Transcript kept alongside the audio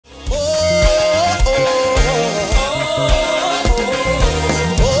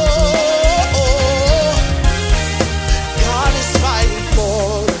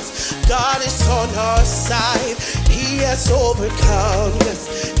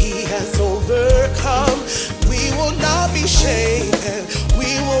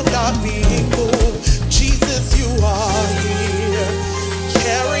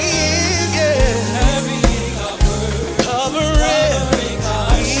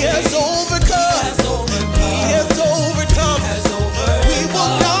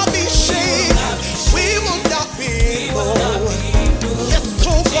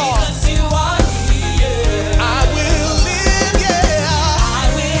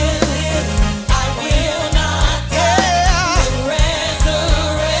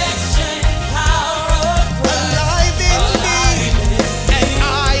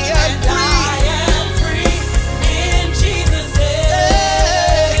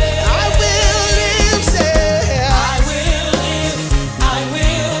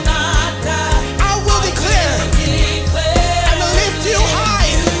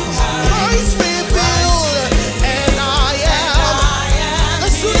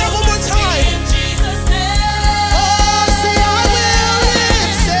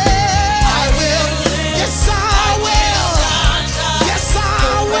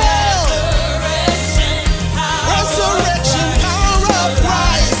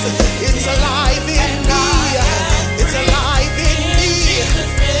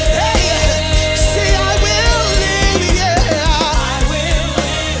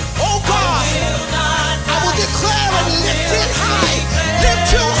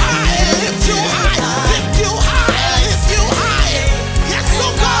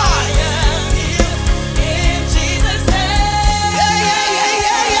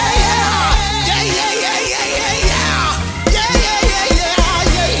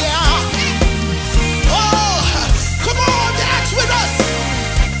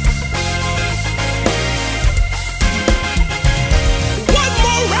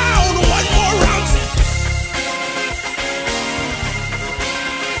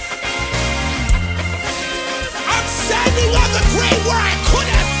of the grave where I could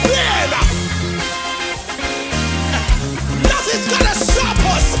have been. Nothing's gonna stop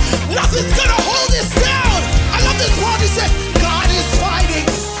us. Nothing's gonna hold us down. I love this part. He said, God is fighting,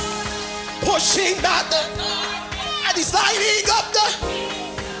 pushing back the, and he's lighting up the.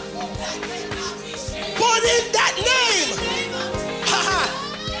 But in that name,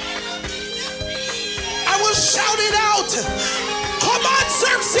 I will shout it out. Come on,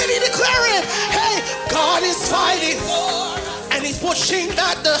 ServeCity, declare it. Hey, God is fighting, and he's pushing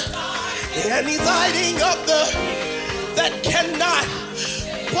back the, and he's lighting up the, that cannot.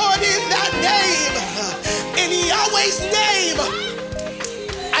 But in that name, in Yahweh's name,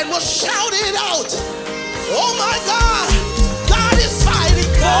 and we'll shout it out. Oh my God, God is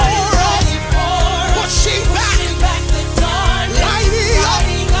fighting for us, pushing back, lighting up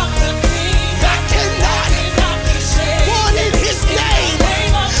that cannot. But in his name,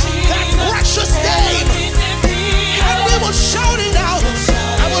 that precious name, and we will shout it out.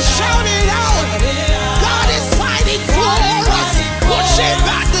 I will shout it out. God is fighting for us, pushing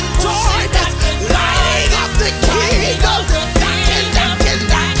back the darkness, lighting up the kingdom.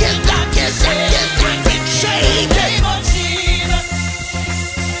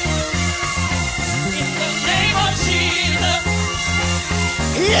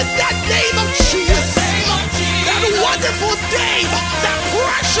 In that name of Jesus, that wonderful name, that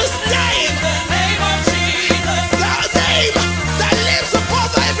precious name, the name that lives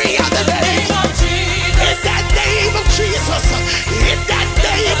above every other name. In that name of Jesus, in that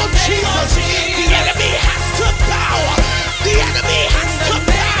name of Jesus, the enemy has to bow. The enemy has to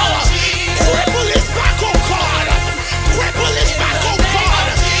bow. Cripple his back, oh God. Cripple his back, oh God.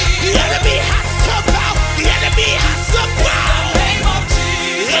 The enemy has to bow. The enemy has to bow.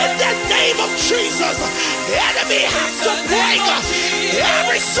 In the name of Jesus, the enemy has to break.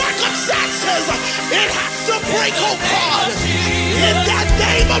 Every circumstances, it has to break, oh God. In the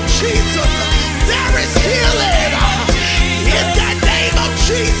name of Jesus, there is healing. In the name of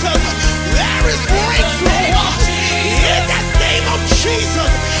Jesus, there is breakthrough. In the name of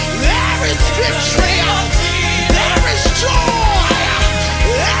Jesus, there is victory. There is joy.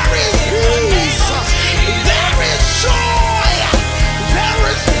 There is peace. There is joy. There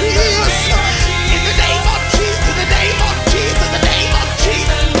is peace. In the name of Jesus, in the name of Jesus, in the name of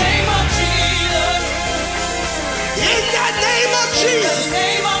Jesus. In the name of Jesus. In the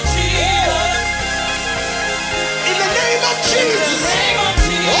name of Jesus. In the name of Jesus.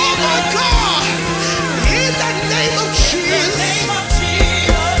 Oh my God. In the name of Jesus.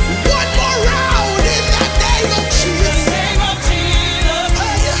 One more round in the name of Jesus.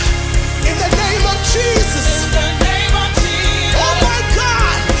 In the name of Jesus. Oh my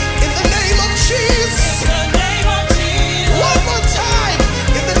God. In the name of Jesus. One more time.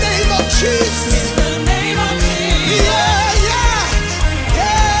 In the name of Jesus. Yeah, yeah,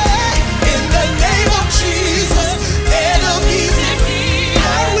 yeah. In the name of Jesus. Enemies,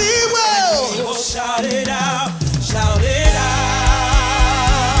 and we will shout it out, shout it out.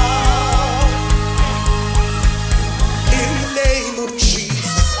 In the name of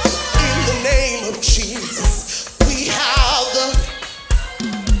Jesus, in the name of Jesus, we have the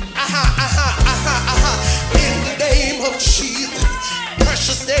in the name of Jesus,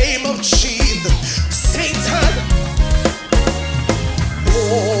 precious name of Jesus, Satan.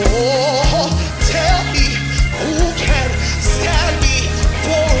 Oh, tell me who can stand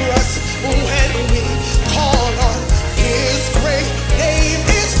before us when we call on his great name.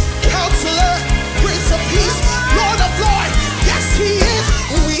 Is Counselor, Prince of Peace, Lord of Lords. Yes, he is.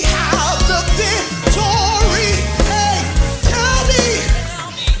 We have the victory. Hey, tell me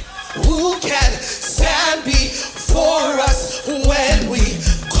who can stand before us when we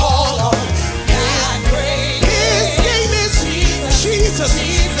call on his name is Jesus,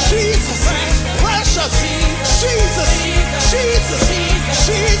 Jesus, precious, Jesus, Jesus,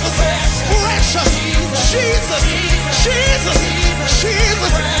 Jesus, precious, Jesus, Jesus,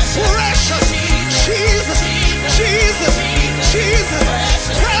 Jesus, precious, Jesus, Jesus, Jesus,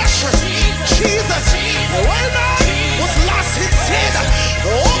 precious, Jesus. When I was lost in sin,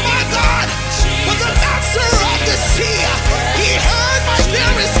 oh my God, but the master of the sea, he heard my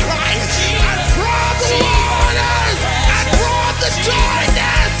dearest cry, and from the waters, and from the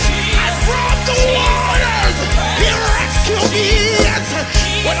darkness, and from the waters, he rescued me.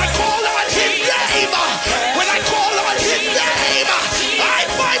 When I call on his name, when I call on his name, I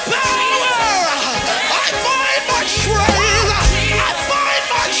find power, I find my strength, I find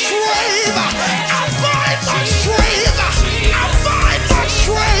my strength, I find my strength, I find my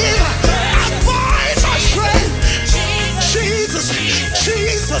strength, I find my strength. Jesus,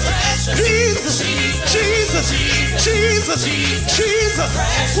 Jesus, Jesus, Jesus, Jesus, Jesus, Jesus,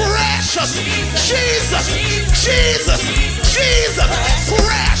 precious, Jesus, Jesus, Jesus,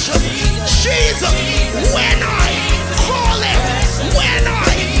 precious, Jesus. When I call it, when I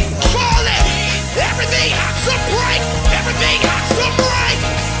call it, everything has to break, everything has to break,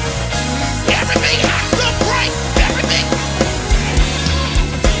 everything has to break, everything.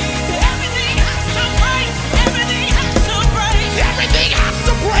 Everything has to break, everything has to break, everything has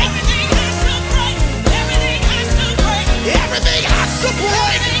to break, everything has to break, everything has to break,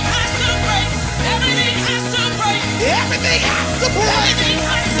 everything has to break, everything has to break, everything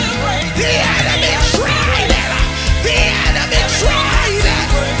has to break. The enemy tried it, the enemy tried it,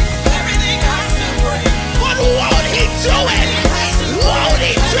 everything has to break. But won't he do it? Won't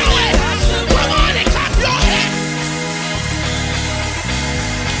he do it? Come on and clap your hands.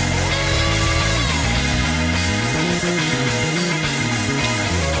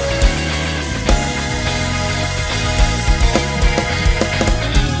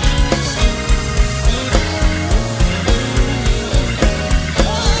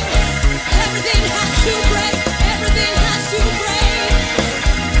 Everything has to break, everything has to break,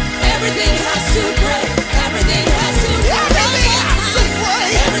 everything has to break, everything has to break, Everything has to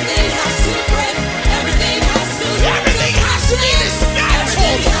break. everything has to break, Everything has to be dismantled.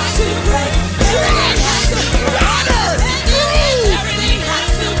 everything has to break, everything has to break, Battered. Bruised. everything has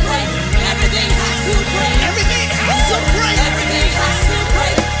to break, everything has to break, Everything has to break. everything has to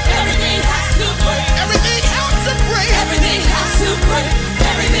break, everything has to break, Everything has to break. everything has to break,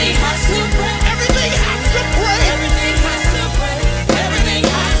 everything has to break, Everything has to break. everything has to break, everything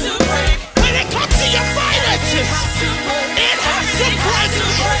has to break. When it comes to your finances, it has to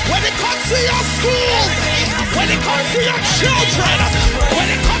break. When it comes to your schools, when it comes to your children, when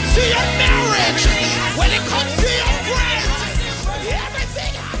it comes to your marriage.